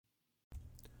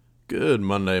Good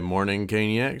Monday morning,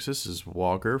 Caniacs. This is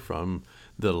Walker from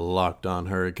the Locked On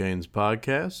Hurricanes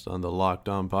podcast on the Locked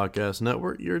On Podcast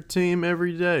Network, your team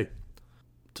every day.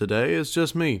 Today is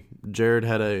just me. Jared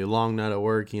had a long night at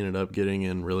work. He ended up getting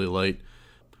in really late,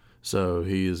 so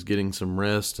he is getting some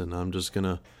rest, and I'm just going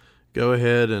to go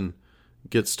ahead and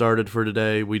get started for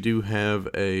today. We do have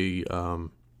a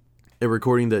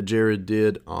recording that Jared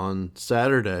did on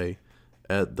Saturday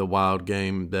at the Wild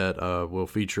game that will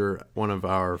feature one of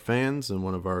our fans and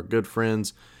one of our good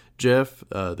friends, Jeff,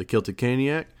 the Celtic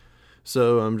Caniac.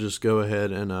 So I'm just go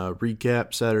ahead and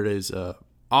recap Saturday's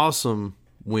awesome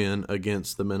win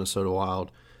against the Minnesota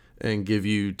Wild and give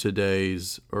you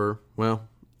today's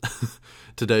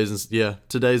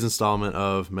installment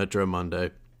of Metro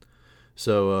Monday.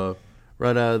 So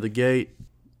right out of the gate,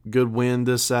 good win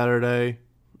this Saturday.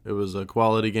 It was a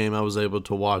quality game. I was able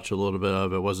to watch a little bit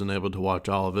of it. Wasn't able to watch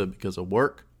all of it because of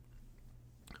work.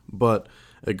 But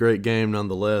a great game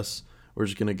nonetheless. We're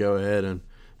just going to go ahead and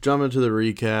jump into the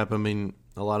recap. I mean,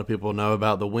 a lot of people know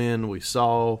about the win we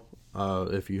saw.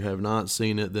 If you have not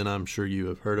seen it, then I'm sure you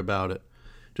have heard about it.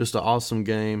 Just an awesome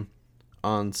game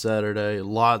on Saturday.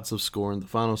 Lots of scoring. The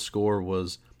final score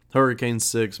was Hurricanes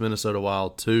 6, Minnesota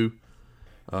Wild 2.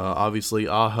 Obviously,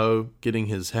 Aho getting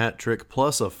his hat trick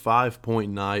plus a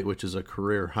 5-point night, which is a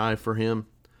career high for him.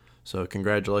 So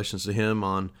congratulations to him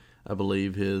on, I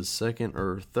believe, his second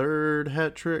or third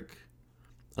hat trick.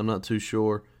 I'm not too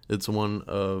sure. It's one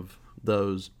of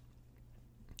those.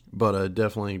 But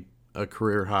definitely a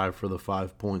career high for the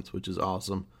 5 points, which is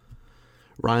awesome.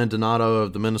 Ryan Donato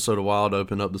of the Minnesota Wild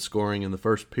opened up the scoring in the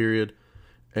first period.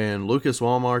 And Lucas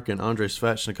Wallmark and Andrei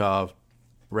Svechnikov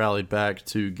rallied back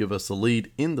to give us the lead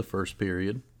in the first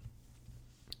period.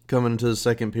 Coming into the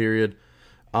second period,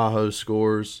 Aho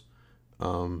scores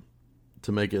to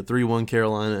make it 3-1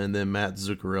 Carolina, and then Matt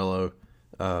Zuccarello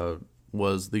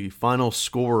was the final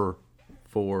scorer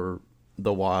for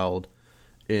the Wild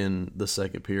in the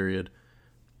second period.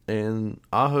 And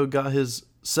Aho got his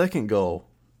second goal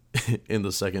in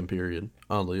the second period,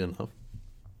 oddly enough.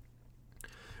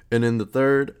 And in the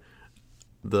third,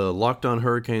 the Locked On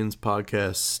Hurricanes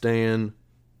podcast stan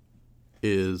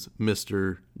is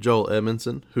Mr. Joel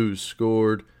Edmondson, who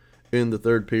scored in the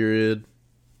third period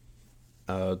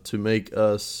to make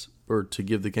us, or to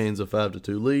give the Canes a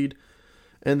 5-2 lead.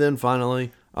 And then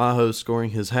finally, Aho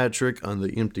scoring his hat trick on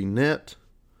the empty net,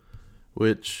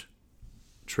 which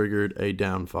triggered a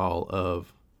downfall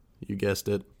of, you guessed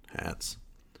it, hats.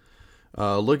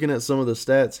 Looking at some of the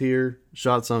stats here,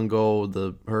 shots on goal,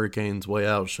 the Hurricanes way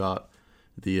outshot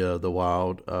the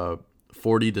Wild,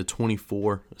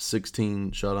 40-24,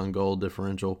 16 shot on goal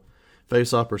differential.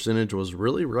 Face-off percentage was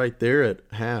really right there at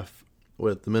half,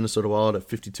 with the Minnesota Wild at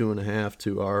 52.5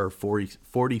 to our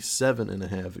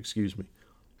 47.5.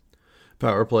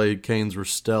 Power play, Canes were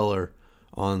stellar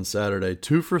on Saturday,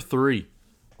 2 for 3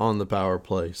 on the power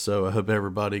play. So I hope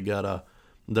everybody got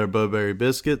their Bo-Berry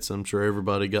biscuits. I'm sure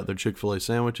everybody got their Chick-fil-A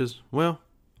sandwiches. Well,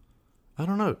 I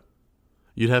don't know.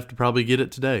 You'd have to probably get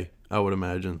it today, I would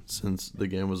imagine, since the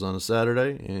game was on a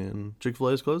Saturday and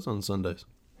Chick-fil-A is closed on Sundays.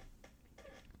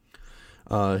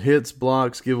 Hits,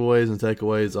 blocks, giveaways, and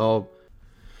takeaways, all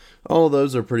of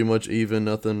those are pretty much even.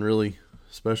 Nothing really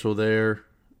special there.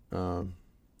 The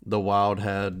Wild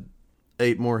had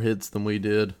 8 more hits than we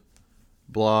did.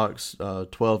 Blocks,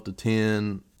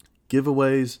 12-10.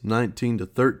 Giveaways,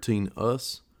 19-13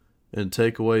 us. And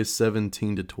takeaways,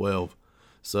 17-12.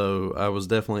 So I was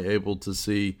definitely able to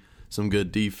see some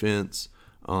good defense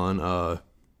on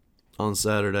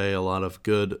Saturday. A lot of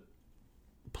good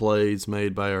plays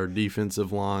made by our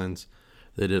defensive lines.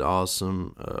 They did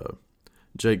awesome.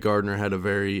 Jake Gardner had a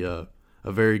very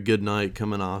good night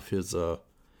coming off his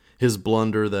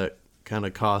blunder that kind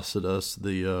of costed us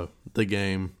the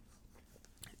game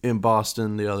in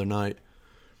Boston the other night.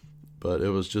 But it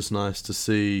was just nice to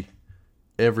see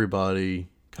everybody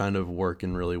kind of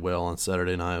working really well on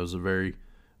Saturday night. It was a very,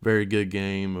 very good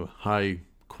game, a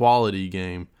high-quality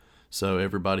game. So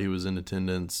everybody who was in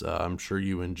attendance, I'm sure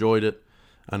you enjoyed it.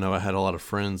 I know I had a lot of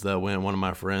friends that went. One of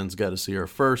my friends got to see her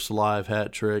first live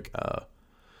hat trick,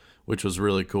 which was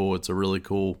really cool. It's a really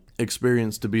cool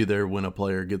experience to be there when a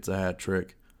player gets a hat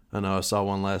trick. I know I saw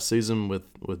one last season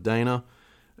with Dana,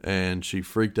 and she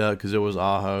freaked out because it was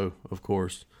Aho, of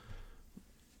course.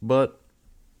 But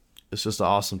it's just an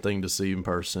awesome thing to see in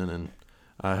person, and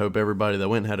I hope everybody that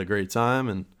went had a great time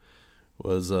and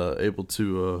was able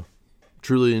to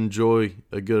truly enjoy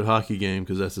a good hockey game,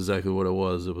 because that's exactly what it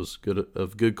was. It was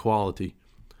of good quality.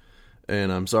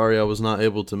 And I'm sorry I was not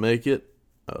able to make it.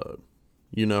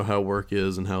 You know how work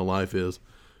is and how life is.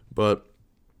 But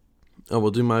I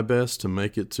will do my best to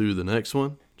make it to the next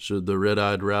one. should the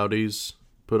Red-Eyed Rowdies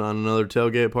put on another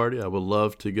tailgate party. I would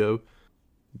love to go,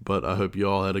 but I hope you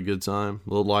all had a good time.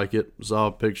 Looked like it. Saw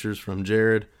pictures from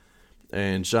Jared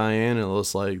and Cheyenne, and it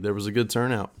looks like there was a good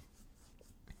turnout.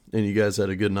 And you guys had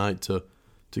a good night to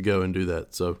go and do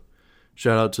that. So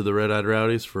shout out to the Red-Eyed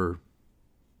Rowdies for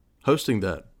hosting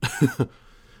that.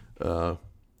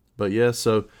 But yeah,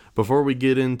 so before we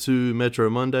get into Metro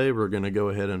Monday, we're going to go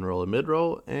ahead and roll a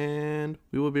mid-roll, and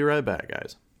we will be right back,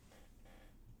 guys.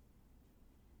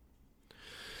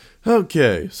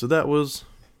 Okay, so that was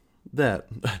that.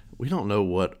 We don't know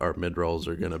what our mid-rolls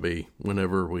are going to be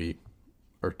whenever we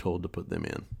are told to put them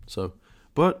in. So,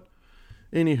 but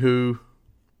anywho,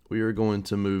 we are going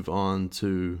to move on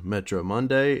to Metro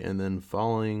Monday, and then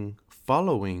following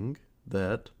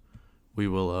that, we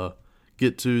will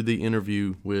get to the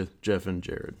interview with Jeff and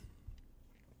Jared.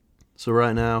 So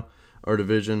right now, our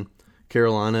division,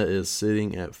 Carolina is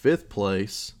sitting at 5th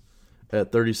place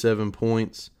at 37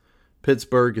 points.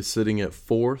 Pittsburgh is sitting at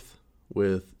 4th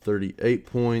with 38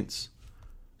 points.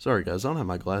 Sorry, guys, I don't have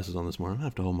my glasses on this morning. I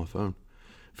have to hold my phone.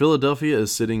 Philadelphia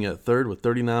is sitting at 3rd with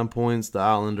 39 points. The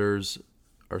Islanders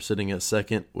are sitting at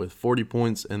 2nd with 40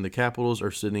 points. And the Capitals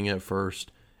are sitting at 1st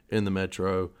in the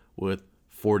Metro with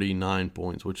 49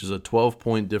 points, which is a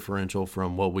 12-point differential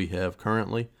from what we have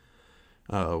currently.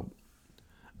 I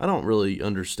don't really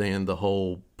understand the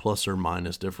whole plus or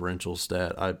minus differential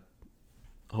stat. I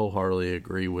wholeheartedly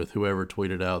agree with whoever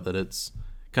tweeted out that it's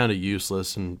kind of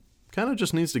useless and kind of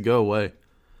just needs to go away.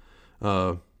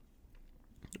 But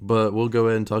we'll go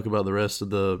ahead and talk about the rest of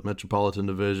the Metropolitan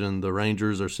Division. The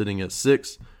Rangers are sitting at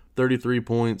 6th, 33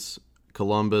 points.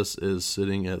 Columbus is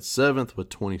sitting at 7th with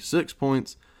 26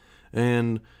 points.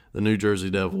 And the New Jersey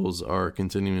Devils are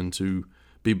continuing to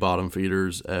be bottom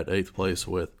feeders at 8th place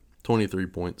with 23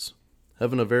 points.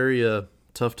 Having a very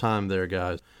tough time there,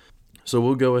 guys. So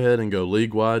we'll go ahead and go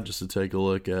league-wide just to take a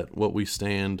look at what we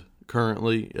stand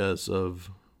currently as of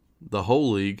the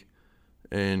whole league.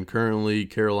 And currently,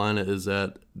 Carolina is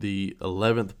at the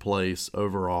 11th place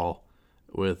overall,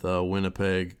 with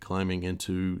Winnipeg climbing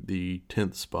into the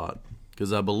 10th spot.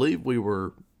 Because I believe we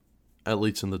were at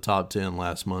least in the top 10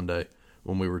 last Monday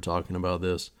when we were talking about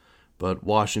this. But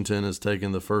Washington has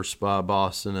taken the first spot,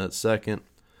 Boston at 2nd,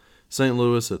 St.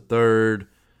 Louis at 3rd,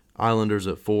 Islanders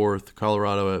at 4th,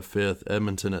 Colorado at 5th,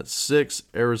 Edmonton at 6th,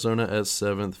 Arizona at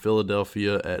 7th,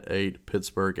 Philadelphia at 8th,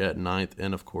 Pittsburgh at 9th,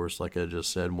 and of course, like I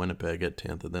just said, Winnipeg at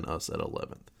 10th, and then us at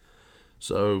 11th.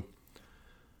 So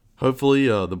hopefully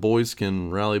the boys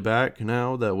can rally back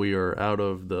now that we are out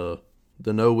of the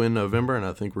no-win November, and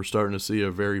I think we're starting to see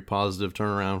a very positive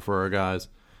turnaround for our guys,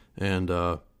 and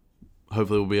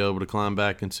hopefully we'll be able to climb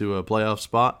back into a playoff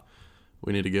spot.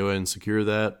 We need to go ahead and secure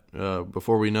that.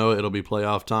 Before we know it, it'll be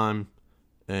playoff time.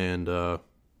 And,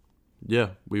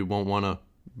 we won't want to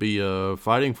be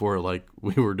fighting for it like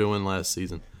we were doing last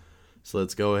season. So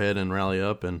let's go ahead and rally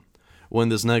up and win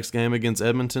this next game against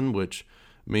Edmonton, which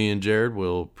me and Jared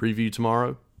will preview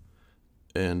tomorrow.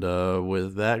 And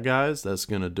with that, guys, that's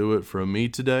going to do it from me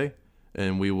today.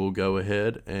 And we will go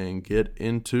ahead and get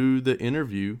into the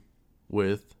interview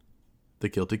with the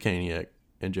Kilty Caniac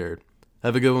and Jared.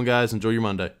 Have a good one, guys. Enjoy your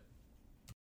Monday.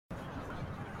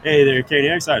 Hey there,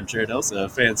 Caniacs. I'm Jared Elsa,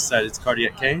 fan society. It's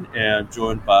Cardiac Cane, and I'm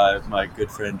joined by my good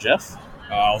friend Jeff.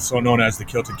 Also known as the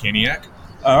Kilty Caniac.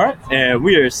 All right, and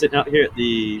we are sitting out here at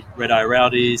the Red-Eye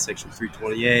Rowdy, Section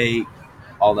 328,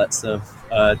 all that stuff.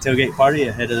 Tailgate party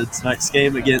ahead of tonight's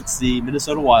game against the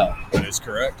Minnesota Wild. That is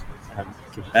correct.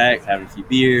 Getting back, having a few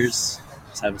beers,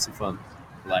 just having some fun,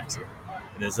 relaxing.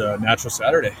 It is a natural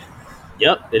Saturday.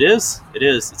 Yep, it is. It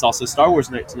is. It's also Star Wars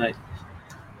night tonight.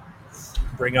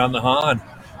 Bring on the Han.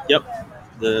 Yep.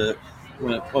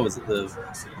 What was it? The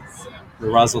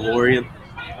Rosalorian?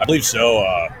 I believe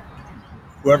so.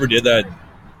 Whoever did that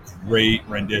great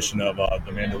rendition of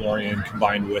The Mandalorian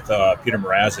combined with Peter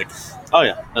Mrazek. Oh,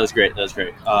 yeah. That was great. This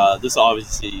will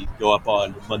obviously go up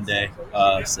on Monday.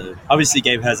 So, obviously, the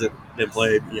game hasn't been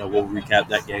played. We'll recap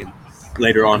that game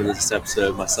later on in this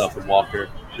episode, myself and Walker.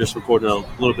 Just recording a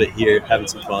little bit here, having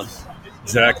some fun.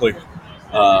 Exactly.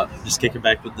 Just kicking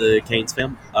back with the Canes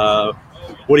fam.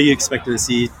 What are you expecting to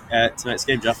see at tonight's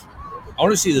game, Jeff? I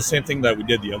want to see the same thing that we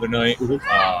did the other night,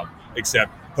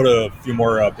 except put a few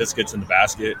more biscuits in the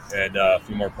basket and a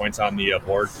few more points on the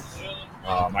board.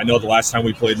 I know the last time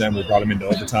we played them, we brought them into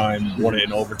overtime, won it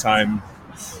in overtime.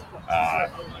 I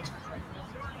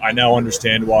now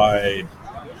understand why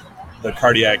the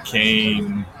Cardiac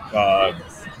Cane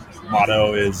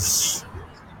motto is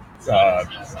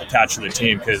attached to the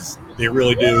team, because they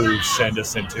really do send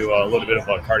us into a little bit of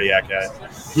a cardiac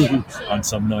on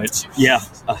some nights. Yeah.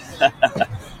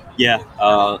 Yeah,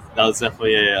 that was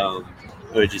definitely a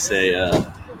what would you say,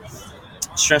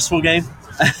 stressful game.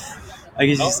 I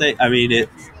guess you could say. I mean,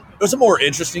 It was a more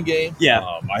interesting game. Yeah.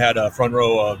 I had a front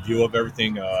row view of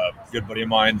everything. A good buddy of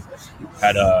mine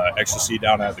had a extra seat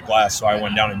down at the glass, so I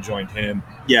went down and joined him.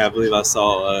 Yeah, I believe I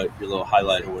saw your little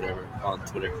highlight or whatever on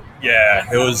Twitter.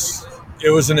 Yeah, it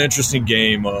was an interesting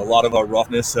game. A lot of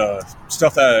roughness,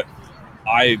 stuff that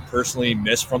I personally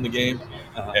missed from the game,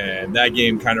 and that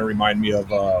game kind of reminded me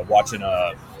of watching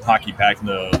a hockey back in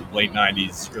the late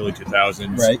 '90s, early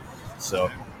 2000s. Right. So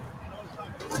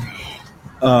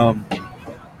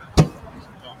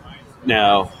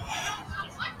Now,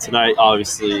 tonight,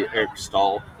 obviously, Eric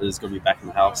Stahl is going to be back in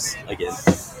the house again.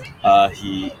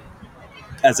 He,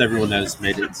 as everyone knows,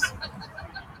 made his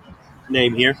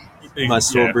name here. My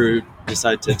store brew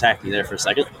decided to attack me there for a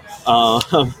second.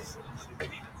 Well,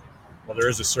 there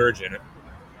is a surge in it.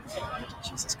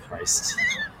 Jesus Christ.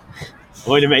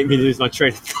 Way to make me lose my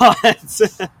train of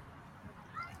thought.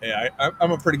 Yeah,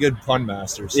 I'm a pretty good pun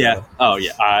master. So. Yeah. Oh,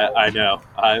 yeah. I know.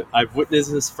 I've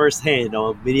witnessed this firsthand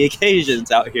on many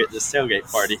occasions out here at this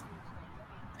tailgate party.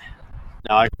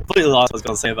 Now, I completely lost what I was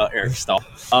going to say about Eric Stahl.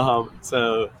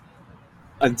 So,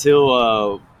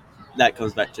 until that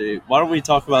comes back to, why don't we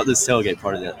talk about this tailgate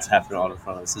party that's happening on in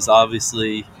front of us? It's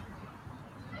obviously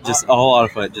just a whole lot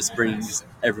of fun. It just brings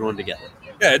everyone together.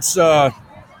 Yeah, it's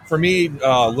for me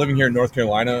living here in North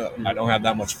Carolina. I don't have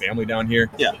that much family down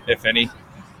here, Yeah. if any.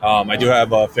 I do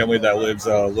have a family that lives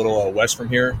a little west from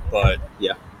here, but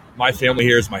Yeah. my family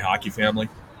here is my hockey family.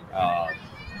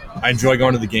 I enjoy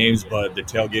going to the games, but the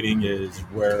tailgating is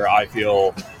where I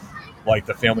feel like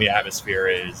the family atmosphere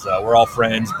is. We're all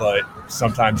friends, but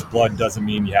sometimes blood doesn't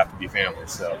mean you have to be family.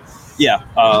 So Yeah.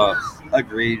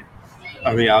 Agreed.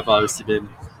 I mean, I've obviously been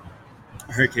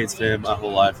a Hurricanes fan my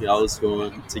whole life. I was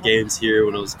going to games here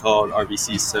when it was called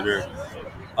RBC Center,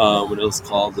 when it was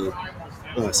called the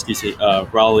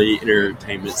Raleigh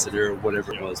Entertainment Center, or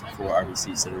whatever it was before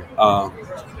RBC Center.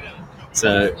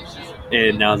 So,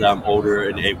 and now that I'm older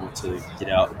and able to get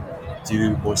out,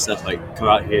 do more stuff like come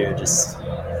out here, just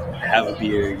have a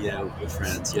beer, with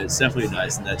friends. Yeah, it's definitely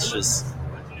nice, and that's just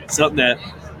something that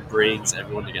brings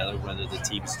everyone together, whether the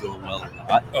team's doing well or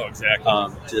not. Oh, exactly.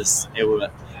 Just able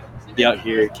to be out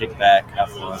here, kick back,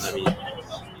 have fun. I mean,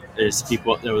 there's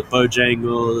people up there with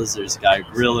Bojangles. There's a guy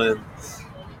grilling.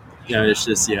 It's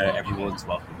just, everyone's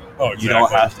welcome. Oh, exactly. You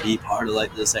don't have to be part of,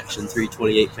 like, the Section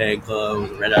 328 fan club or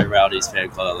the Red Eye Rowdies fan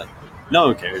club. Like, no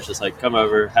one cares. Just, like, come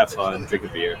over, have fun, drink a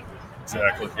beer.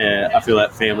 Exactly. And I feel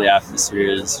that family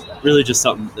atmosphere is really just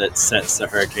something that sets the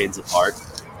Hurricanes apart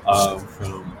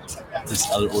from just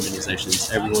other organizations.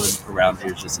 Everyone around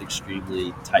here is just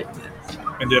extremely tight-knit.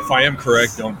 And if I am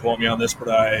correct, don't quote me on this, but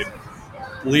I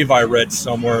believe I read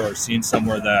somewhere or seen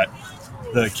somewhere that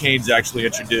the Canes actually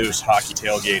introduced hockey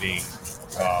tailgating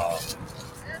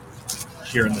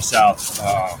here in the South,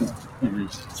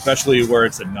 especially where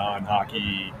it's a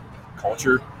non-hockey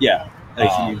culture. Yeah,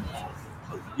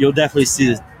 you'll definitely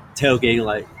see the tailgating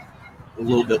like a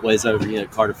little bit ways over,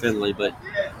 Carter Finley,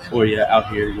 or out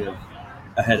here,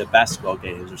 ahead of basketball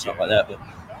games or something like that. But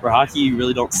for hockey, you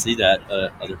really don't see that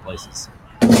other places.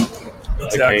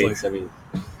 Exactly. Canes, I mean,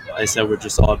 like I said, we're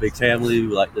just all a big family.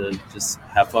 We like to just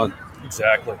have fun.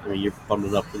 Exactly. I mean, you're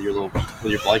bundled up with your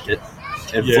blanket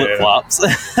and flip flops.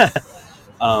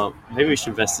 Maybe we should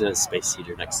invest in a space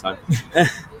heater next time.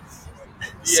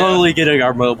 Slowly getting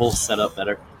our mobile set up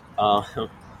better.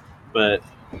 But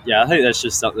yeah, I think that's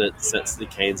just something that sets the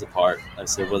Canes apart. Like I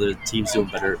said, whether the team's doing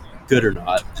better, good or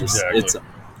not, it's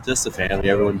just a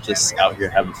family. Everyone just out here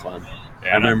having fun.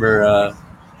 Yeah, I remember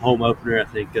home opener. I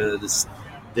think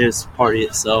this party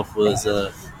itself was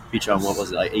featured on, what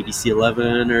was it, like ABC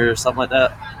 11 or something like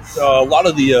that? A lot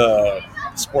of the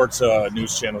sports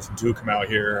news channels do come out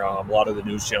here. A lot of the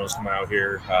news channels come out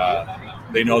here.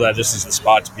 They know that this is the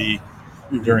spot to be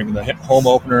during the home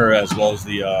opener as well as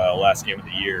the last game of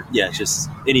the year. Yeah, just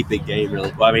any big game,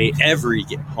 really. Well, I mean, every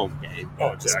home game,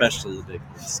 especially the big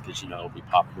ones, because, it'll be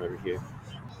popping over here.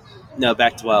 No,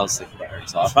 back to what I was thinking about Eric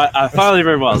Stahl. I finally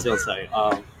remember what I was going to say.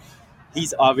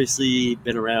 He's obviously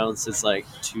been around since, like,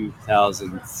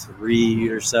 2003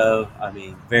 or so. I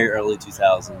mean, very early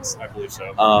 2000s. I believe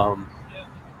so.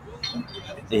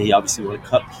 And he obviously won a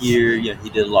cup here. Yeah, he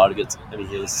did a lot of good. I mean,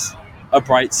 he was a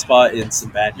bright spot in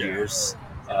some bad years,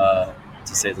 to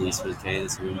say the least, for the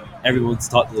Canes. I mean, everyone's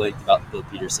talked at length about the Bill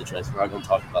Peters situation. We're not going to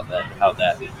talk about that and how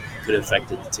that could have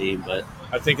affected the team. But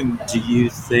do you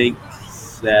think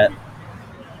that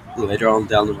later on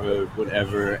down the road,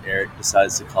 whenever Eric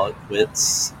decides to call it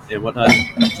quits and whatnot,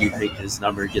 do you think his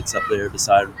number gets up there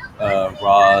beside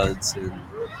Rod's and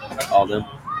all them?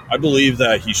 I believe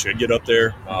that he should get up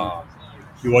there.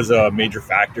 He was a major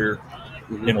factor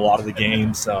in a lot of the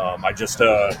games. I just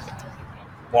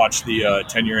watched the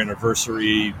 10-year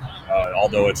anniversary,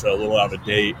 although it's a little out of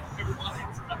date,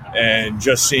 and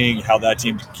just seeing how that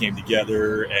team came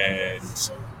together.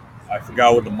 And I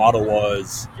forgot what the motto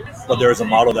was, but there was a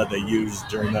motto that they used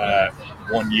during that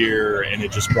 1 year, and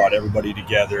it just brought everybody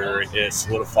together. It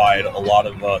solidified a lot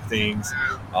of things.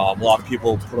 A lot of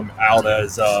people put them out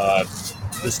as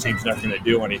this team's never going to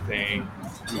do anything.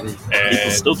 And And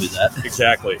people still do that.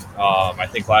 Exactly. I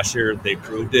think last year they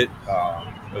proved it.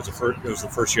 It was the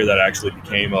first year that I actually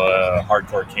became a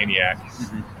hardcore Caniac.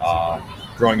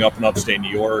 Growing up in upstate New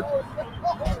York,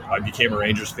 I became a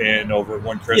Rangers fan over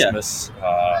one Christmas.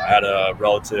 I had a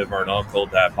relative or an uncle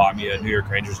that bought me a New York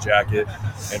Rangers jacket,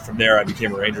 and from there I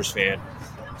became a Rangers fan.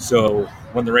 So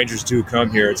when the Rangers do come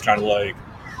here, it's kind of like,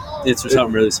 It's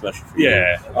something really special for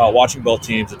you. watching both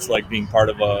teams, it's like being part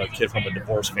of a kid from a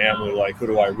divorced family. Like, who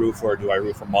do I root for? Do I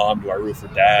root for mom? Do I root for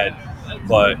dad?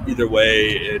 But either way,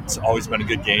 it's always been a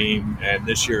good game, and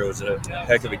this year it was a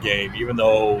heck of a game. Even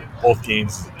though both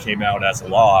games came out as a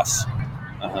loss,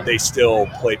 they still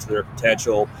played to their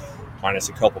potential, minus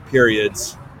a couple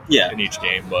periods Yeah. in each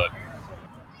game. But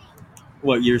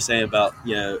What you're saying about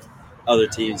other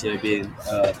teams being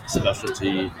special to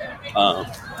you.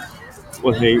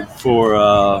 One thing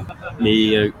for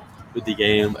me with the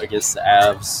game against the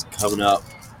Avs coming up,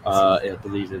 I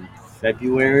believe in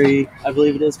February. I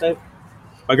believe it is, babe.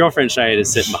 My girlfriend Cheyenne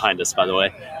is sitting behind us, by the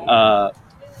way.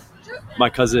 My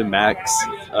cousin Max,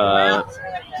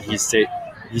 he's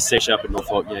stationed up in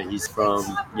Norfolk. He's from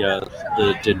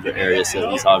the Denver area, so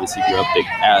he's obviously grew up big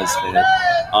Avs fan.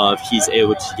 If he's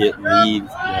able to get leave,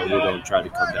 we're going to try to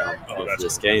come down for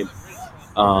this game.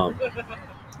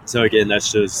 So again,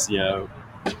 that's just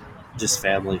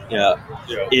family.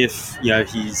 If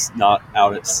he's not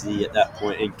out at sea at that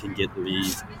point and can get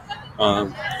leave,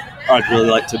 I'd really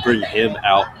like to bring him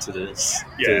out to this.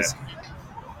 Yeah.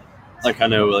 Like I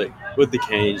know, like with the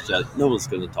Canes, no one's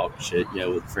going to talk shit.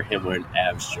 For him wearing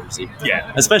an Avs jersey.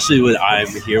 yeah, Especially when I'm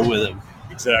here with him.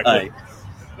 exactly.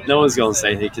 Like, no one's going to say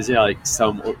anything because like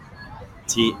some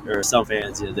some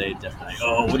fans, they definitely,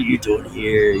 oh, what are you doing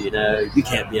here? You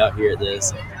can't be out here at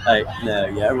this. Like, no,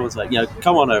 everyone's like,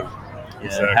 come on over,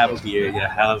 Exactly. have a beer,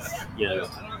 have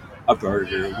a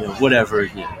burger, whatever.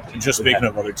 And just speaking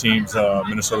of other teams,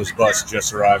 Minnesota's bus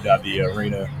just arrived at the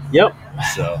arena. Yep,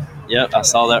 So I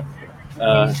saw that.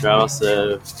 Drama.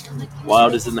 So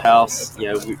Wild is in the house.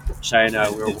 Cheyenne and I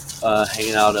were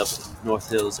hanging out up North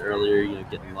Hills earlier.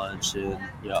 Getting lunch and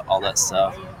all that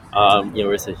stuff.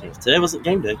 We're thinking if today wasn't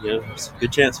game day. There's a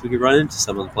good chance we could run into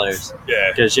some of the players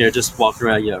yeah, because just walking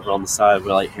around, on the side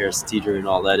where like Harris Teeter and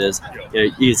all that is.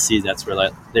 You can see that's where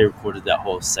like they recorded that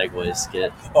whole Segway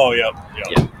skit. oh yep.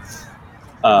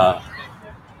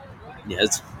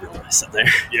 It's really nice up there.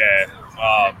 Yeah.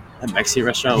 That Mexican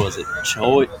restaurant, was it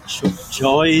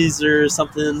Choi's or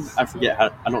something? I forget I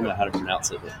don't know how to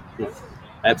pronounce it. But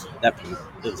it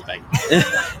was banging.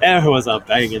 And it was a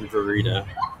banging burrito.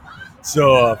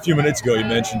 So a few minutes ago, you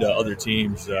mentioned other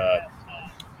teams.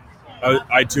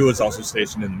 I too was also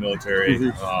stationed in the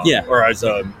military. Yeah. Or I was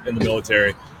in the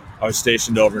military. I was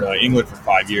stationed over in England for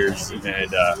 5 years,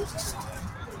 and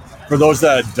for those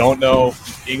that don't know,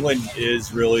 England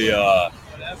is really a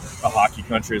hockey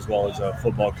country as well as a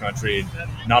football country.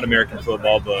 Not American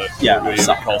football, but what we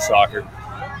call soccer.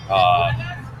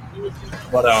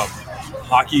 But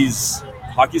hockey's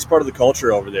part of the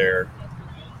culture over there,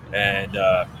 and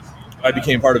I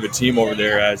became part of a team over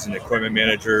there as an equipment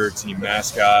manager, team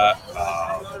mascot.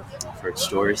 Heard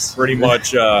stories. Pretty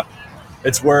much,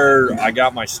 it's where I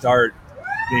got my start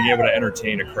being able to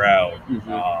entertain a crowd.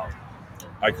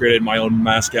 I created my own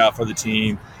mascot for the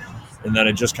team, and then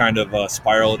it just kind of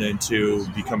spiraled into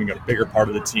becoming a bigger part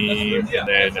of the team, and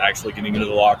then actually getting into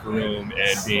the locker room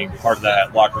and being part of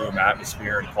that locker room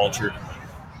atmosphere and culture.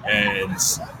 And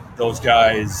those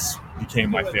guys became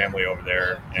my family over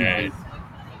there. And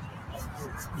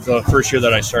the first year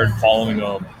that I started following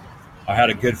them, I had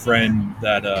a good friend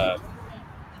that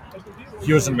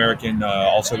he was an American,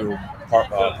 also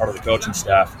part of the coaching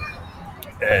staff.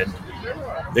 And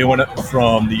they went up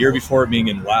from the year before being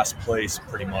in last place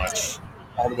pretty much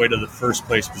all the way to the first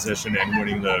place position and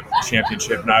winning the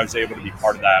championship. And I was able to be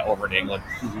part of that over in England.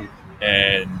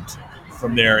 And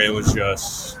from there, it was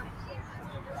just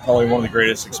probably one of the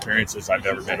greatest experiences I've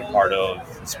ever been a part of,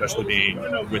 especially being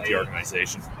with the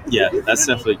organization. Yeah, that's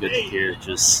definitely good to hear.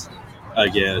 Just,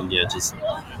 again, just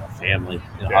family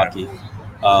in hockey.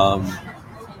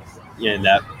 And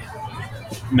that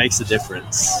makes a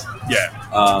difference.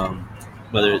 Yeah.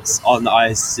 whether it's on the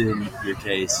ice in your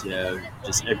case,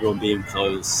 just everyone being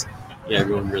close,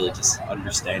 everyone really just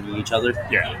understanding each other.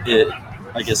 Yeah. It,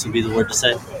 I guess, would be the word to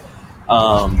say.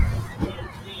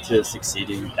 To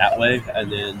succeeding that way,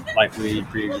 and then like we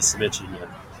previously mentioned,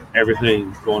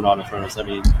 everything going on in front of us. I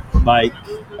mean, Mike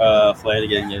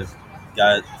Flanagan,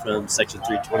 guy from Section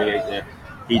 328,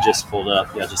 he just pulled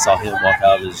up. I just saw him walk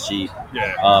out of his Jeep.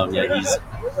 He's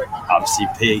obviously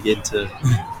big into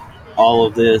all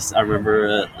of this. I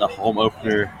remember the home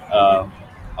opener,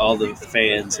 all the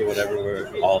fans or whatever were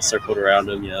all circled around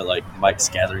him. Like Mike's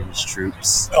gathering his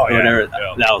troops. Oh, yeah. Whatever.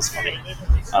 Yeah. That was funny.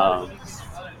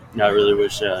 I really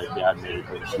wish I made it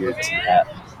over here to that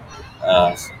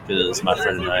because my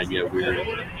friend and I, we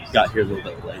got here a little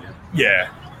bit later. Yeah.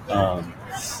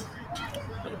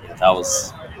 That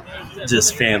was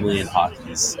just family and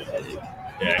hockey's big.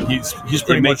 Yeah, he's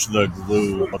pretty much the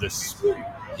glue of this.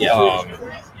 Yeah.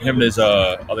 Him and his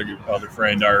other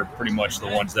friend are pretty much the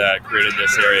ones that created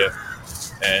this area,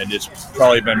 and it's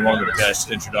probably been one of the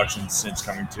best introductions since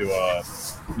coming to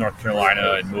North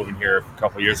Carolina and moving here a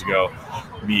couple of years ago.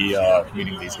 Me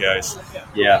meeting these guys.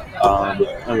 Yeah,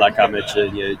 and like I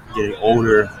mentioned, getting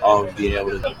older, being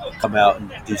able to come out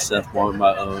and do stuff more on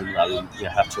my own rather than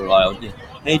have to rely on,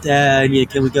 hey Dad,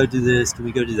 can we go do this? Can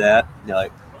we go do that?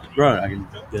 Like, bro, I can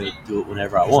go do it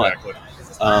whenever I want. Exactly.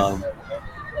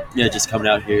 Just coming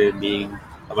out here and meeting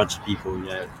a bunch of people.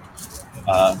 This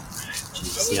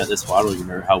one I don't even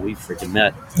remember how we freaking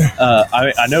met.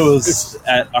 I know it was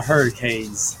at a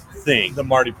Hurricanes thing. The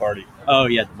Marty party. Oh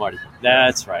yeah, the Marty.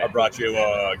 That's right. I brought you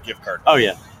a gift card. Oh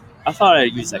yeah, I thought I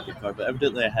used that gift card, but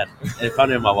evidently I hadn't. I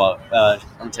found it in my wallet. I'm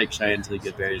gonna take Cheyenne to the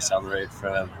Good Berries down the road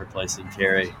from her place in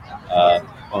Cary,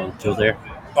 on Kildare.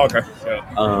 Okay.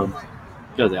 Yeah.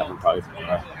 Go that one probably.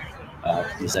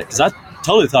 Use that because I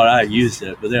totally thought I had used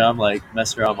it, but then I'm like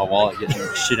messing around with my wallet, getting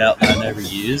shit out that I never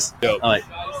used. Yep. I'm like,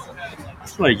 how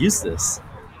do I use this?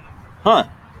 Huh?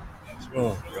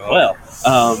 Oh God. Well,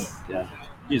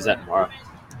 use that tomorrow.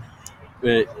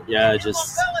 But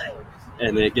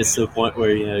and it gets to the point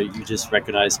where you just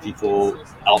recognize people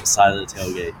outside of the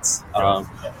tailgates.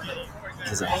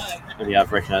 Because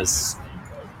I've recognized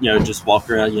just walk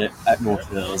around at North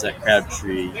Hills, at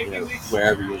Crabtree,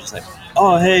 wherever you're just like,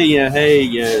 oh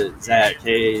hey Zach,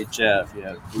 hey Jeff,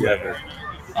 whoever.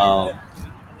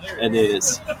 And then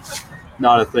it's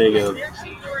not a thing of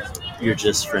you're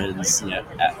just friends,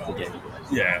 at the game.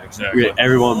 Yeah, exactly.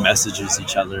 Everyone messages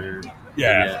each other.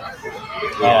 Yeah.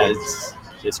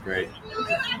 It's great.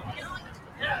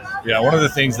 Yeah, one of the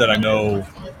things that I know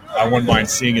I wouldn't mind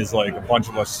seeing is like a bunch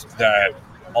of us that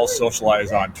all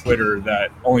socialize on Twitter that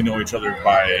only know each other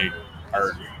by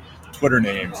our Twitter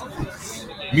names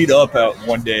meet up at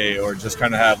one day or just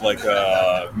kind of have like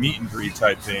a meet and greet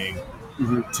type thing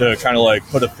to kind of like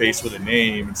put a face with a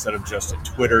name instead of just a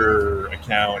Twitter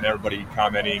account and everybody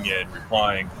commenting and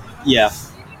replying. Yeah.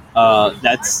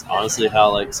 That's honestly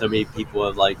how like so many people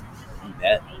have like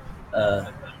met,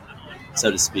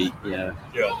 so to speak. Yeah.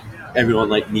 Everyone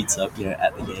like meets up,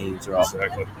 at the games or all.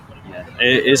 Exactly. Yeah,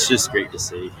 it's just great to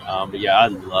see. But I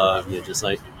love just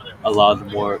like a lot of the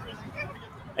more.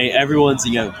 Everyone's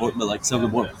important, but like some of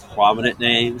the more prominent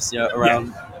names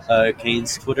around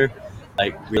Canes Twitter,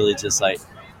 like really just like,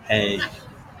 hey,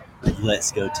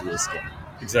 let's go to this game.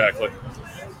 Exactly.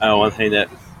 One thing that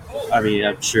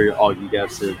I'm sure all you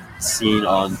guys have seen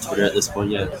on Twitter at this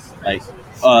point, like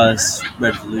us,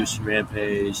 Revolution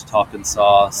Rampage, Talking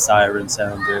Sauce, Siren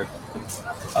Sounder.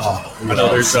 I know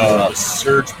there's a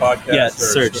Surge podcast. Yeah,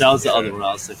 Surge. That was the other one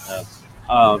I was thinking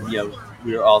of.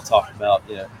 We were all talking about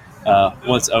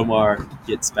once Omar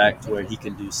gets back to where he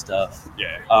can do stuff.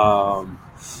 Yeah.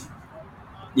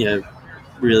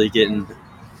 Really getting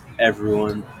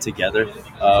everyone together.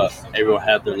 Everyone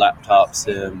have their laptops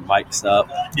and mics up.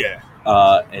 Yeah.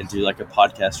 And do like a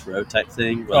podcast road type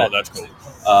thing. That's cool.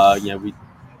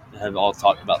 We have all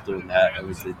talked about doing that, and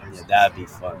we think that'd be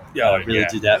fun.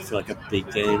 Do that for like a big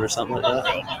game or something like that.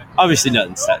 Yeah. Obviously,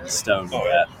 nothing set in stone with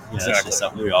that. Exactly. It's just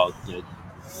something we all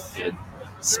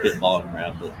spitballing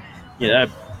around, but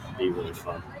that'd be really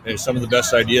fun. Hey, some of the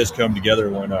best ideas come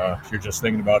together when you're just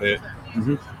thinking about it.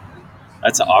 Mm-hmm.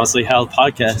 That's honestly how the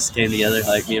podcast came together.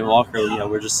 Like me and Walker,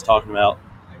 we're just talking about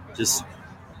just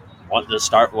wanting to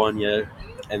start one, and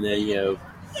then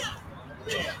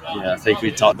I think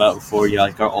we talked about before,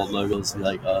 like our old logos,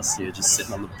 like us, just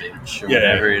sitting on the bench or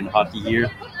whatever in hockey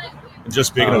gear. And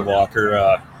just speaking of Walker,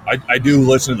 I do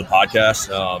listen to the podcast,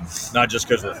 not just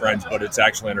because we're friends, but it's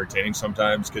actually entertaining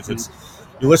sometimes because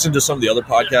you listen to some of the other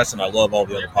podcasts, and I love all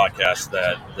the other podcasts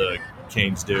that the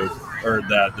Canes do, or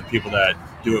that the people that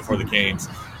do it for the Canes.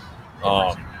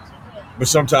 But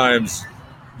sometimes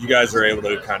you guys are able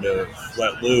to kind of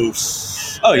let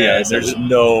loose. Oh, yeah. And there's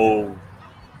no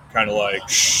kind of like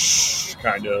shh,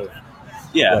 kind of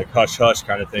like hush hush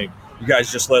kind of thing. You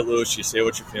guys just let loose. You say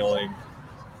what you're feeling.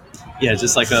 Yeah,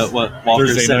 just like what Walker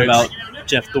Thursday said nights. about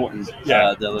Jeff Thornton.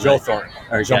 Yeah, the other Joe night. Thornton.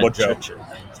 Or Jumbo Joe.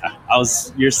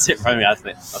 You're sitting in front of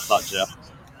me. I thought Jeff.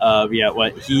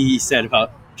 What he said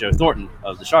about Joe Thornton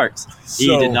of the Sharks, he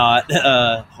did not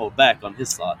hold back on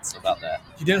his thoughts about that.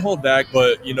 He didn't hold back,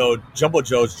 but Jumbo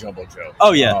Joe's Jumbo Joe.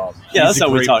 Oh yeah, that's how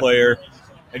we talk. Player,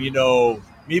 and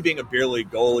me being a beer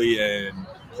league goalie and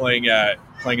playing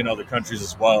in other countries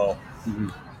as well. Mm-hmm.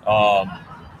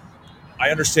 I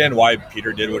understand why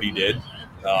Peter did what he did.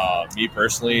 Me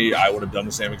personally, I would have done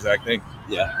the same exact thing.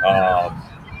 Yeah.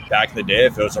 Back in the day,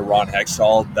 if it was a Ron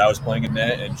Hextall that was playing in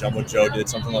net and Jumbo Joe did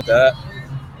something like that,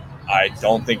 I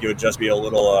don't think it would just be a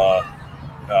little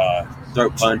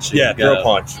throat punch. Yeah, throat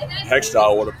punch.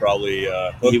 Hextall would have probably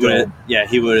hooked him. Yeah,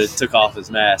 he would have took off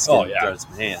his mask and thrown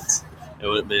some hands. It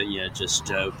would have been just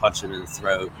Joe punching him in the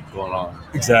throat going on.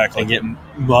 Exactly. And getting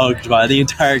mugged by the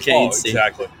entire Canes team.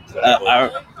 Exactly.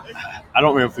 I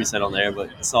don't remember if we said on there, but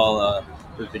I saw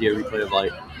the video replay of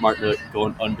like Mark Nook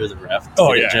going under the ref.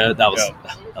 Joe. That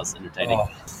was entertaining. Oh.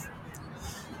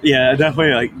 Yeah,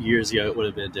 definitely. Like years ago, it would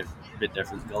have been a bit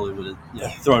different. The goalie would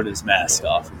have thrown his mask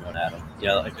off and gone at him.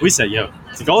 Yeah, like we said,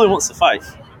 if the goalie wants to fight,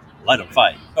 let him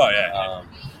fight. Oh yeah.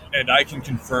 And I can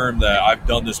confirm that I've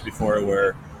done this before,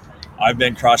 where I've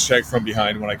been cross-checked from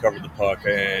behind when I covered the puck,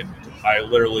 and I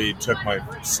literally took my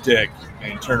stick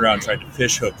and turned around and tried to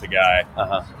fish hook the guy.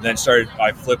 And then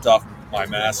I flipped off my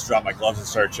mask, dropped my gloves, and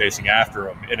started chasing after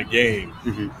him in a game.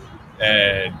 Mm-hmm.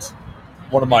 And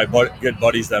one of my good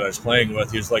buddies that I was playing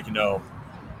with, he was like,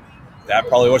 that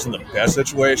probably wasn't the best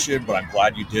situation, but I'm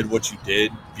glad you did what you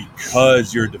did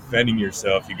because you're defending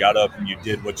yourself. You got up and you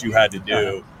did what you had to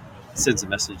do. Sends a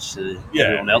message to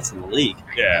everyone else in the league.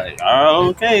 Yeah. Like, oh,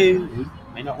 okay. We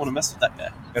may not want to mess with that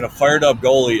guy. And a fired up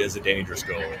goalie is a dangerous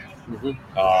goalie. Mm-hmm.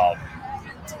 A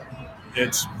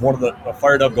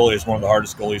fired up goalie is one of the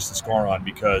hardest goalies to score on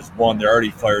because, one, they're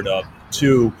already fired up.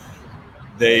 Two,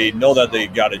 they know that they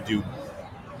got to do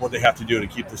what they have to do to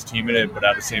keep this team in it, but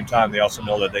at the same time, they also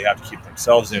know that they have to keep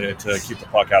themselves in it to keep the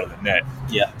puck out of the net.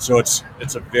 Yeah. So it's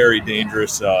a very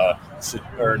dangerous, or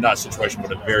not situation,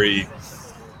 but a very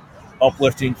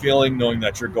uplifting feeling knowing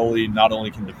that your goalie not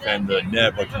only can defend the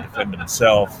net but can defend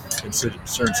himself in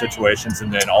certain situations,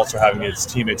 and then also having his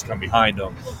teammates come behind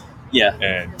him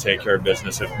and take care of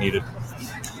business if needed.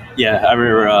 Yeah, I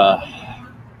remember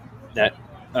that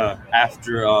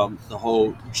after the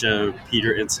whole Joe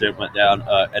Peter incident went down,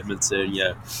 Edmondson,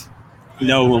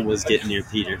 no one was getting near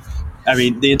Peter. I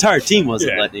mean, the entire team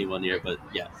wasn't letting anyone near, but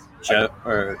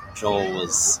Joel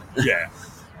was. Yeah,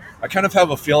 I kind of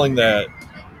have a feeling that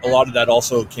a lot of that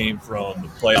also came from the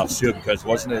playoffs too, because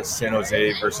wasn't it San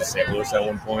Jose versus St. Louis at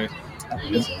one point?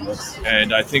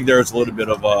 And I think there was a little bit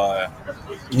of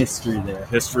history there.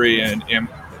 History and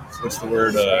what's the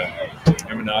word?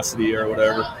 Animosity or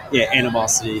whatever. Yeah,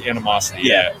 animosity. Animosity.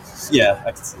 Yeah,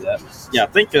 I can see that. Yeah, I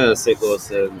think St.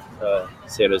 Louis and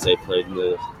San Jose played in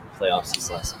the playoffs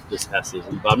this past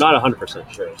season, but I'm not 100%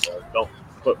 sure, so don't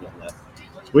quote me on that.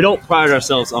 We don't pride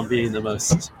ourselves on being the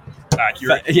most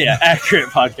accurate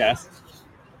podcast.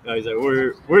 No, he's like,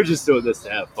 we're just doing this to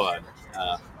have fun.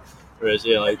 Whereas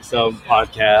like some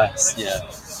podcasts,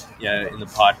 in the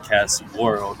podcast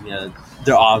world,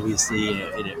 they're obviously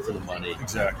in it for the money.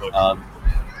 Exactly. But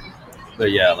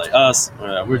like us,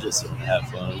 we're just here to have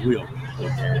fun. We don't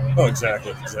care. Oh,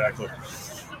 exactly.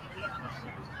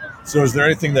 So is there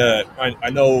anything that I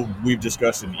know we've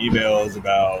discussed in emails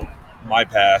about my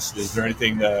past? Is there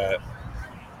anything that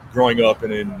growing up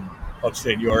and in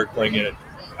upstate New York, playing it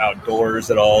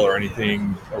outdoors at all, or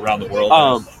anything around the world?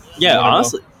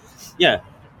 Honestly,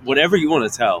 whatever you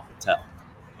want to tell.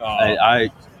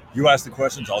 You ask the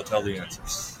questions, I'll tell the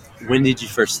answers. When did you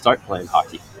first start playing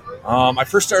hockey? I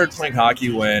first started playing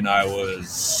hockey when I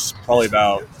was probably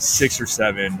about 6 or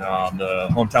 7. The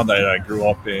hometown that I grew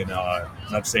up in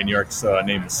upstate New York,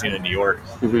 named Messina, New York.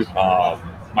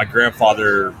 Mm-hmm. My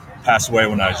grandfather passed away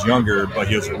when I was younger, but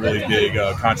he was a really big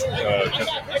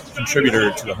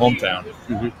contributor to the hometown.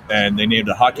 Mm-hmm. And they named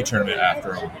a hockey tournament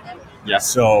after him. Yeah.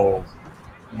 So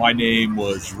my name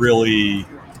was really,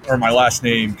 or my last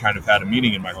name kind of had a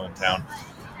meaning in my hometown.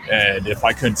 And if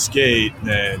I couldn't skate,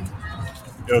 then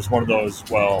it was one of those,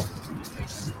 well,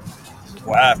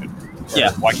 what happened?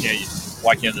 Or why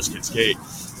can't this kid skate?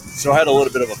 So I had a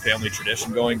little bit of a family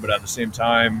tradition going, but at the same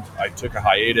time, I took a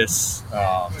hiatus,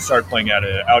 started playing at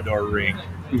an outdoor rink.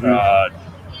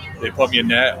 Mm-hmm. They put me in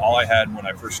net. All I had when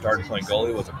I first started playing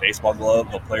goalie was a baseball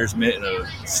glove, a player's mitt, and a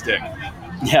stick.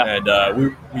 Yeah.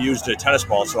 And we used a tennis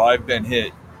ball, so I've been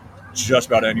hit just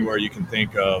about anywhere you can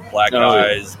think of. Black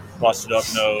eyes, busted up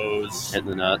nose. Hitting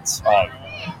the nuts.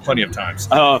 Plenty of times.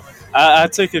 Oh, I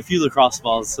took a few lacrosse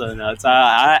balls to the nuts.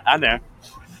 I know.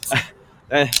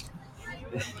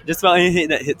 Just about anything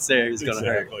that hits there is going to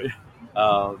hurt.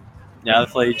 I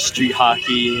played street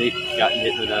hockey, got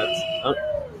hit in the nuts.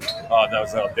 That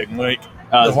was Big Mike.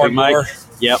 The Horn Mike.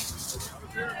 Yep.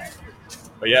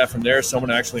 But yeah, from there, someone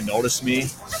actually noticed me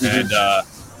and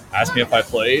asked me if I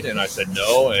played, and I said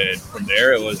no. And from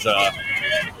there, it was I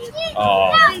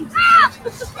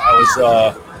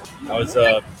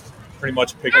was pretty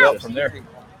much picked up from there.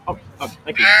 Oh,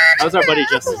 thank you. That was our buddy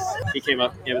Justin. He came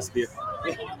up, gave us a beer.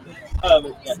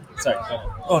 Sorry.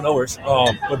 Oh, no worries.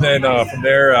 But then from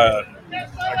there, I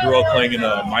grew up playing in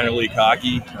minor league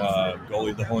hockey,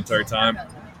 goalie the whole entire time.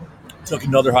 Took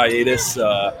another hiatus,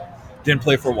 didn't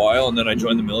play for a while, and then I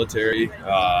joined the military,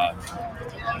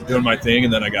 doing my thing,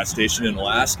 and then I got stationed in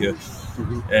Alaska.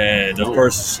 And of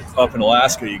course, up in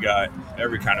Alaska, you got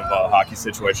every kind of hockey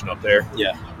situation up there.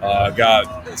 Yeah.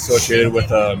 Got associated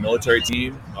with a military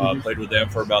team, played with them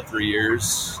for about 3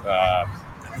 years.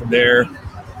 From there,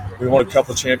 we won a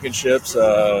couple of championships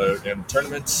and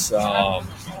tournaments.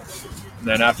 And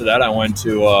then after that, I went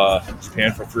to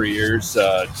Japan for 3 years.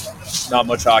 Not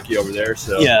much hockey over there.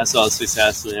 So yeah, so I was just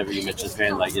asking whenever you mentioned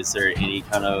Japan, like, is there any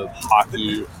kind of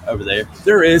hockey over there?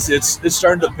 There is. It's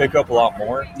starting to pick up a lot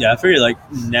more. Yeah, I figure like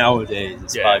nowadays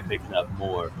it's probably picking up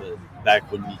more. But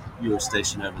back when you were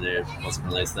stationed over there, it wasn't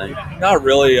really a thing. Not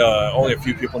really. Only a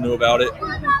few people knew about it.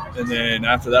 And then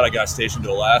after that, I got stationed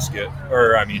to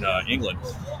England.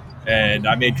 And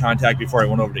I made contact before I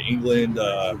went over to England,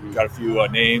 got a few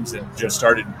names, and just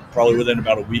started probably within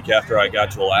about a week after I got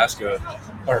to Alaska.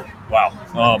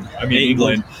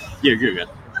 England. Yeah, you're good.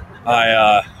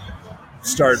 I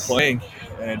started playing,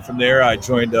 and from there I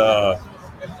joined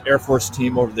Air Force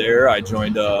team over there. I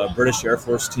joined a British Air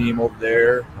Force team over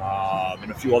there, and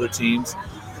a few other teams.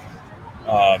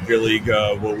 Beer league,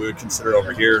 what we would consider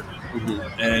over here.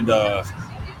 And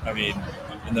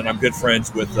and then I'm good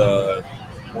friends with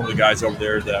one of the guys over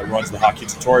there that runs the hockey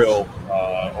tutorial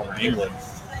over in England.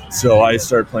 So I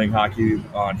started playing hockey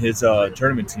on his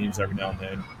tournament teams every now and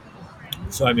then.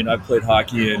 So, I've played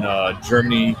hockey in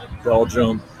Germany,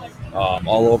 Belgium,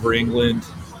 all over England.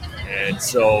 And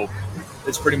so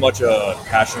it's pretty much a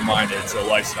passion of mine. It's a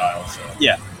lifestyle. So.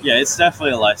 Yeah, it's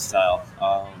definitely a lifestyle.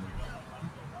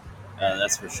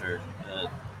 That's for sure. A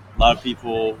lot of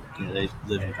people, they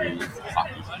live and breathe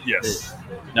hockey. Yes.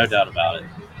 No doubt about it.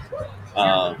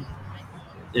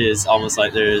 Is almost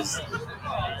like there's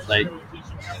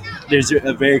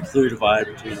a very clear divide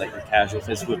between like the casual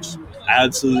fans, which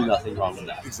absolutely nothing wrong with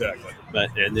that. Exactly.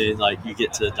 And then like you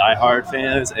get to diehard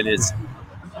fans, and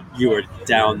you are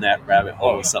down that rabbit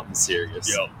hole with something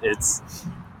serious. Yep.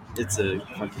 It's a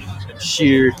fucking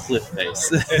sheer cliff face.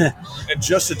 and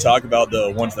just to talk about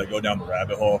the ones that go down the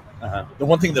rabbit hole, the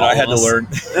one thing that All I had of to us. learn,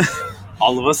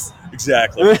 All of us.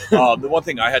 exactly. The one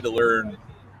thing I had to learn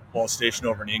while stationed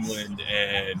over in England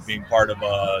and being part of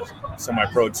a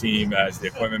semi-pro team as the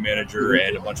equipment manager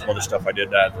and a bunch of other stuff I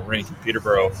did at the rink in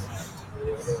Peterborough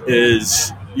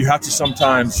is you have to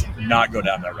sometimes not go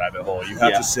down that rabbit hole. You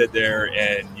have to sit there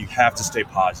and you have to stay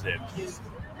positive.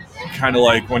 Kind of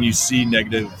like when you see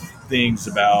negative things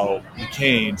about the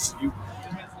Canes,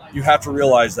 you have to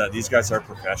realize that these guys are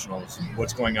professionals.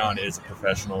 What's going on is a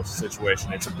professional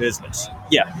situation. It's a business.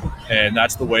 Yeah. And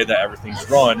that's the way that everything's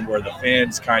run, where the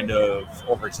fans kind of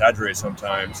over-exaggerate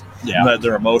sometimes. Yeah. Let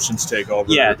their emotions take over.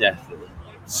 Yeah, definitely.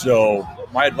 So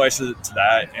my advice to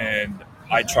that, and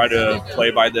I try to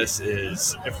play by this,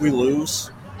 is if we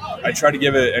lose, I try to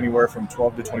give it anywhere from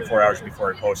 12 to 24 hours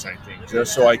before I post anything,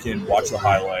 just so I can watch the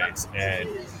highlights and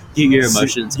get your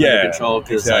emotions under control,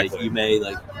 because exactly. like you may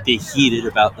like be heated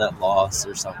about that loss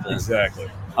or something. Exactly.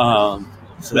 So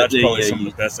that's probably some of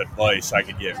the best advice I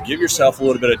could give. Give yourself a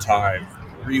little bit of time,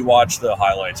 rewatch the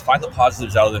highlights, find the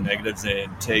positives out of the negatives,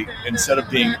 and instead of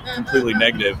being completely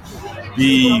negative,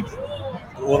 be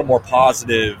a little more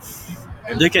positive.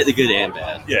 And look at the good and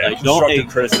bad. Yeah, like, constructive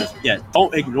criticism. Yeah,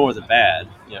 don't ignore the bad.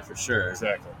 Yeah, for sure.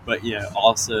 Exactly. But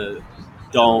also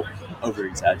don't over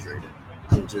exaggerate it.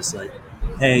 And just like,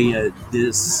 hey,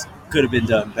 this could have been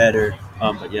done better.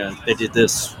 But they did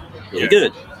this really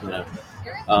good.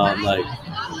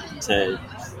 Say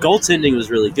goaltending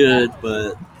was really good,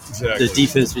 but exactly. the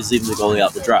defense was leaving the goalie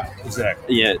out to dry.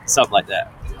 Exactly. Yeah, something like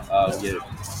that.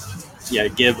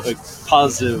 Give a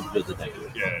positive with the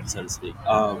negative, so to speak.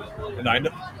 And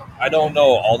I don't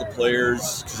know all the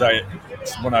players, because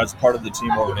when I was part of the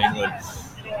team over in England,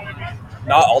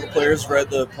 not all the players read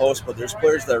the post, but there's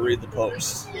players that read the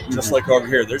posts. Just like over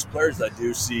here, there's players that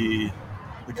do see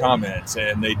the comments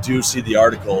and they do see the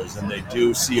articles and they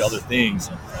do see other things.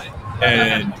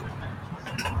 And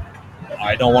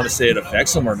I don't want to say it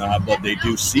affects them or not, but they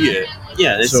do see it.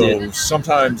 Yeah, they see it.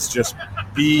 Sometimes just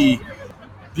be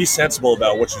sensible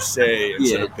about what you say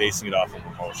instead of basing it off of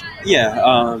emotion.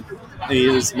 Yeah,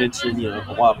 it was mentioned, a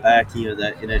while back,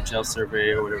 that NHL survey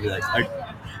or whatever,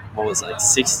 what was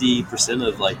 60%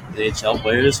 of NHL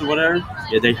players or whatever,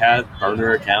 they have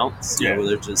burner accounts, where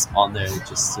they're just on there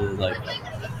just to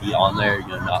be on there,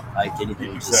 not like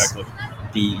anything, Exactly.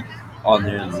 just be on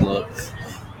there and look,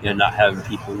 not having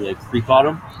people creep on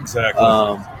them. Exactly.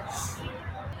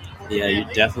 Yeah,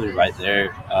 you're definitely right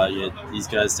there. These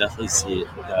guys definitely see it.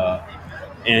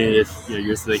 And if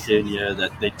you're thinking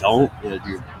that they don't,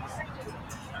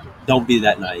 don't be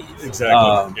that naive.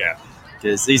 Exactly.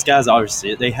 Because these guys obviously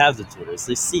see it. They have the Twitters.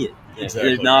 They see it.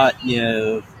 Exactly. They're not,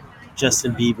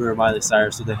 Justin Bieber or Miley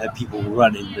Cyrus, so they have people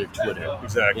running their Twitter.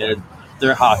 Exactly.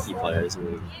 They're hockey players.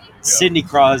 Sidney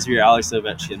Crosby or Alex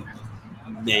Ovechkin,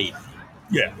 maybe.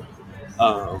 Yeah.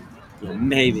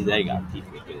 Maybe they got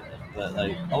people doing it. But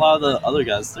a lot of the other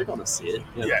guys, they're going to see it.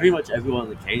 Pretty much everyone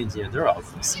in the Canes, they're all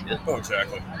going to see it. Oh,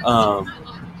 exactly.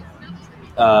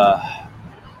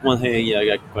 One thing, I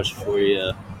got a question for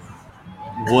you.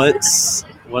 What's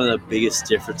one of the biggest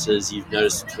differences you've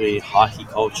noticed between hockey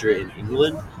culture in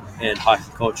England and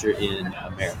hockey culture in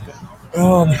America?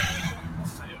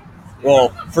 Well,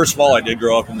 first of all, I did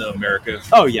grow up in America.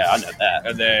 Oh, yeah, I know that.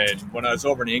 And then when I was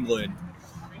over in England,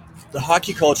 the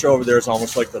hockey culture over there is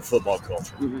almost like the football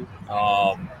culture.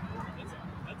 Mm-hmm.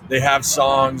 They have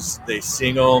songs, they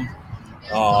sing them.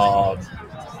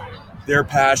 Their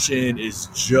passion is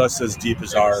just as deep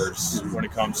as ours when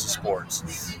it comes to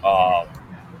sports.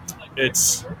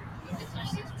 It's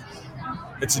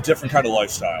a different kind of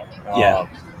lifestyle.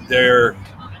 They're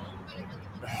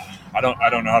I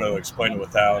don't know how to explain it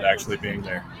without actually being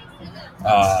there.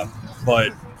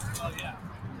 But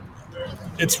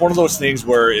it's one of those things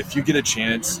where if you get a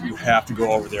chance, you have to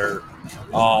go over there.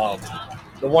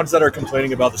 The ones that are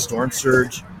complaining about the storm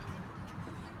surge,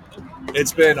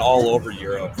 it's been all over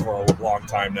Europe for a long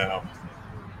time now.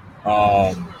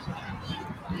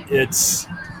 It's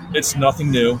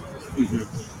nothing new.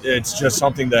 It's just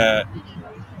something that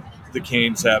the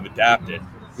Canes have adapted,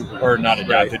 or not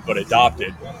adapted, but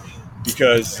adopted.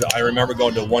 Because I remember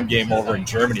going to one game over in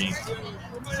Germany,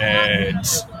 and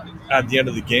at the end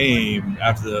of the game,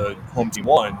 after the home team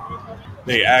won,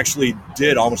 they actually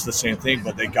did almost the same thing,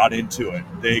 but they got into it.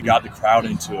 They got the crowd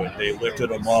into it. They lifted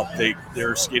them up. They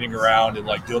were skating around and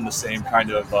doing the same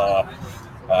kind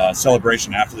of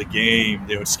celebration after the game.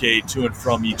 They would skate to and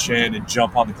from each end and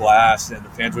jump on the glass, and the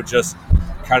fans would just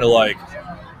kind of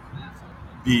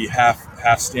be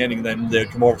half standing, and then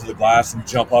they'd come over to the glass and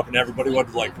jump up, and everybody would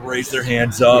raise their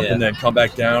hands up and then come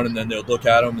back down, and then they would look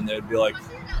at them, and they'd be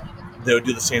they would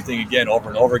do the same thing again over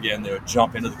and over again. They would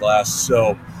jump into the glass.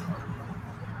 So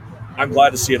I'm glad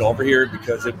to see it over here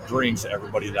because it brings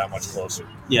everybody that much closer.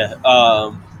 Yeah.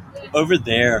 Over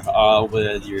there,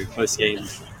 with your post-game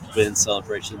win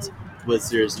celebrations, was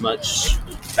there as much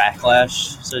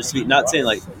backlash, so to speak? Not saying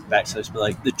backlash,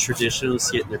 but the traditionalists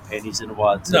getting their panties in a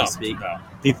wad, so to speak. No.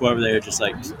 People over there are just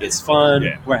it's fun.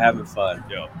 Yeah. We're having fun.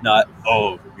 Yeah. Not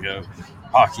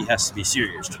hockey has to be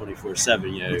serious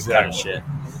 24/7. Kind of shit.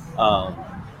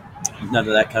 None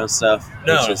of that kind of stuff.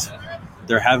 No. It's just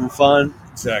they're having fun.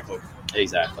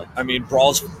 Exactly. I mean,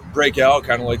 brawls break out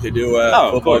kind of like they do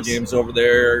at football games over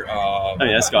there.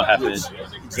 That's going to happen.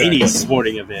 Any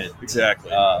sporting event.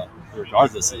 Exactly.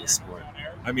 Regardless of the sport.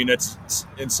 I mean, it's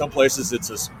in some places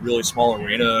it's a really small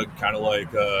arena, kind of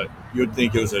you would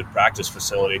think it was a practice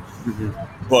facility,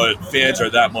 but fans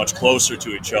are that much closer to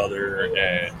each other,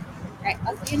 and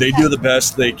they do the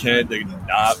best they can. They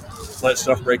not let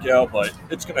stuff break out, but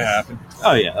it's going to happen.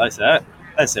 Oh yeah, that's that.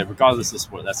 That's it. Regardless of the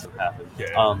sport, that's going to happen.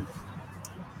 Yeah.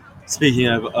 Speaking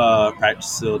of practice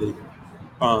facility,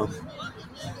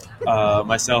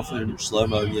 myself and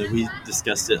Shlomo, we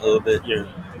discussed it a little bit,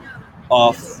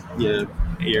 off,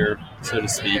 air, so to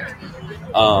speak,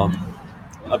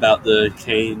 about the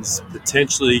Canes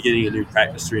potentially getting a new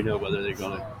practice arena, whether they're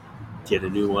going to get a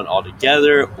new one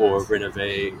altogether or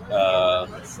renovate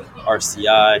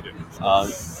RCI.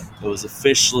 It was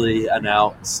officially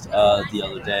announced the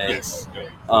other day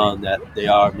that they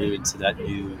are moving to that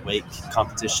new wake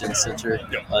competition center.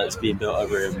 It's being built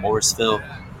over in Morrisville,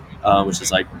 which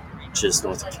is just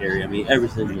north of Cary. I mean,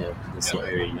 everything in this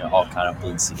area, all kind of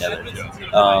blends together.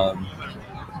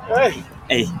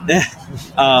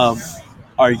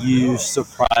 Are you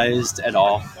surprised at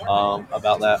all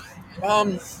about that?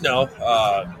 No.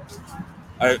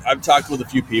 I've talked with a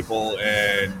few people,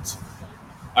 and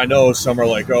I know some are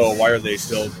like, "Oh, why are they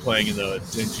still playing in the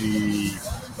dingy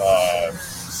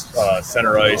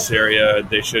center ice area?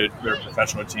 They're a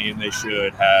professional team. They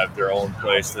should have their own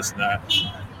place, this and that."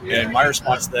 And my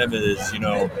response to them is,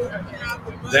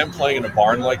 them playing in a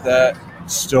barn like that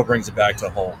still brings it back to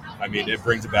home. I mean, it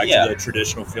brings it back to the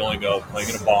traditional feeling of playing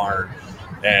in a barn.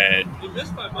 And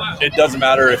it doesn't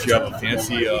matter if you have a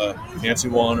fancy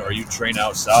one or you train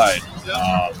outside.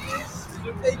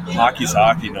 Hockey's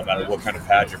hockey, no matter what kind of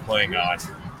pad you're playing on.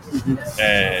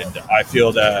 And I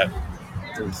feel that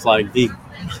Flying V.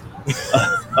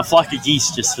 A flock of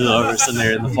geese just flew over us in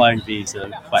there in the Flying V.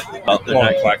 So quack,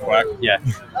 quack, quack. Yeah.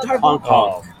 Honk,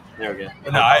 honk. There we go.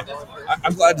 No,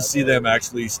 I'm glad to see them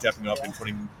actually stepping up and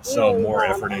putting some more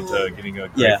effort into getting a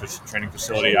great training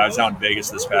facility. I was out in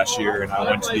Vegas this past year, and I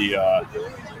went to the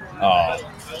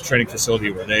training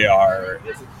facility where they are,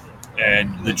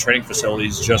 and the training facility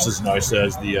is just as nice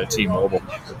as the T-Mobile.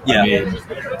 Yeah. I mean,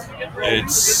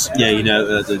 it's... Yeah,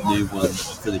 the new one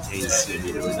for the Canes is going to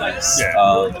be really nice.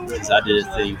 Yeah. Because I did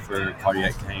a thing for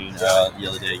Cardiac Cane the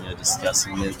other day,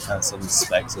 discussing kind of some of the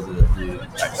specs of the new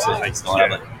practice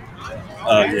facility.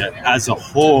 As a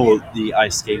whole, the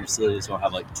ice skating facility is going to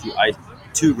have like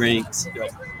two rinks.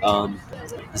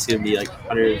 It's going to be like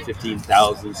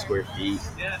 115,000 square feet.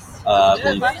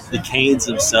 The Canes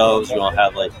themselves are going to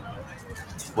have like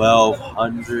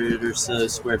 1,200 or so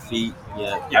square feet.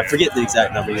 I forget the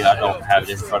exact number. I don't have it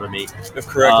in front of me. If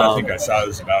correct, I think I saw it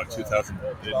was about 2,000.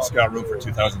 It's got room for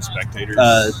 2,000 spectators.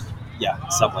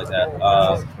 Something like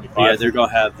that. They're going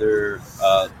to have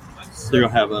they're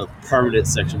going to have a permanent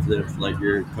section for them, for like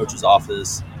your coach's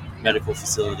office, medical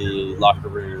facility, locker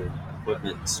room,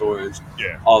 equipment, storage,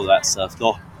 all of that stuff.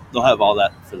 They'll have all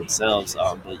that for themselves.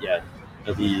 But yeah,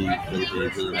 it'll be really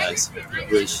big, really nice.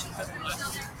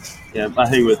 My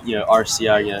thing with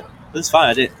RCI, it was fine.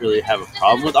 I didn't really have a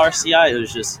problem with RCI. It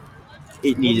was just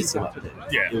it needed some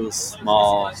updating. Yeah. It was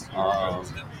small.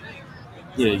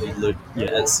 You look at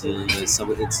the ceiling,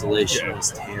 some of the insulation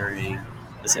was tearing.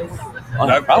 I don't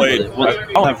have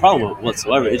a problem with it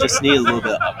whatsoever. It just needed a little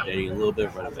bit of updating, a little bit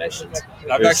of renovations.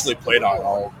 I've actually played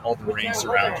on all the rinks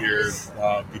around here,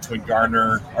 between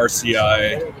Gardner,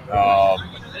 RCI,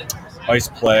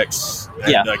 Iceplex,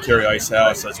 and Cary Ice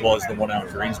House, as well as the one out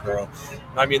in Greensboro.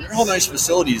 I mean, they're all nice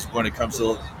facilities when it comes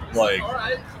to like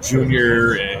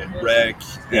junior and rec.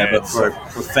 But for a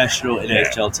professional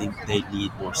NHL team, they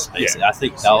need more space. I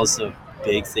think that was a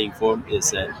big thing for them,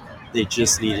 is that they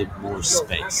just needed more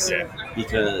space.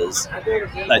 Because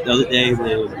like the other day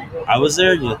when I was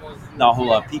there, not a whole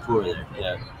lot of people were there.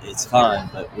 It's fine,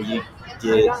 but when you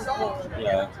get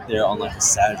there on like a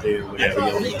Saturday or whatever,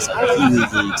 there's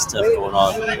like League stuff going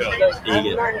on, and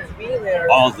you get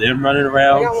all of them running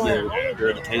around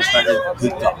during the case fight.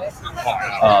 Good God.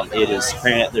 It is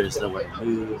cramped. There's nowhere to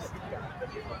move.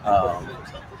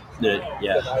 Do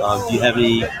you have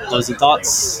any closing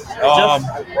thoughts, Jeff?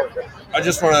 I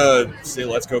just want to say,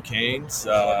 let's go Canes.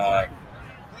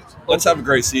 Let's have a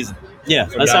great season.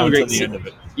 Let's have a great season. The end of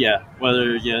it.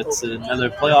 Whether it's another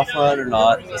playoff run or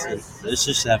not, let's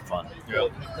just have fun.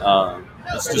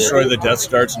 Let's destroy the Death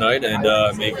Star tonight and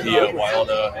make the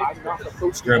Wild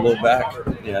scramble back.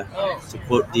 To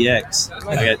quote DX,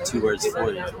 I got 2 words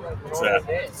for you. What's that?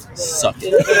 Suck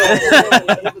it.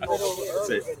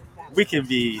 We can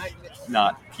be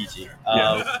not PG.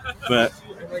 But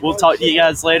we'll talk to you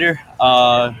guys later.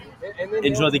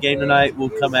 Enjoy the game tonight. We'll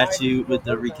come at you with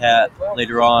the recap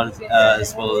later on,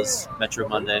 as well as Metro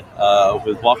Monday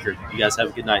with Walker. You guys have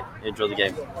a good night. Enjoy the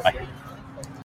game. Bye.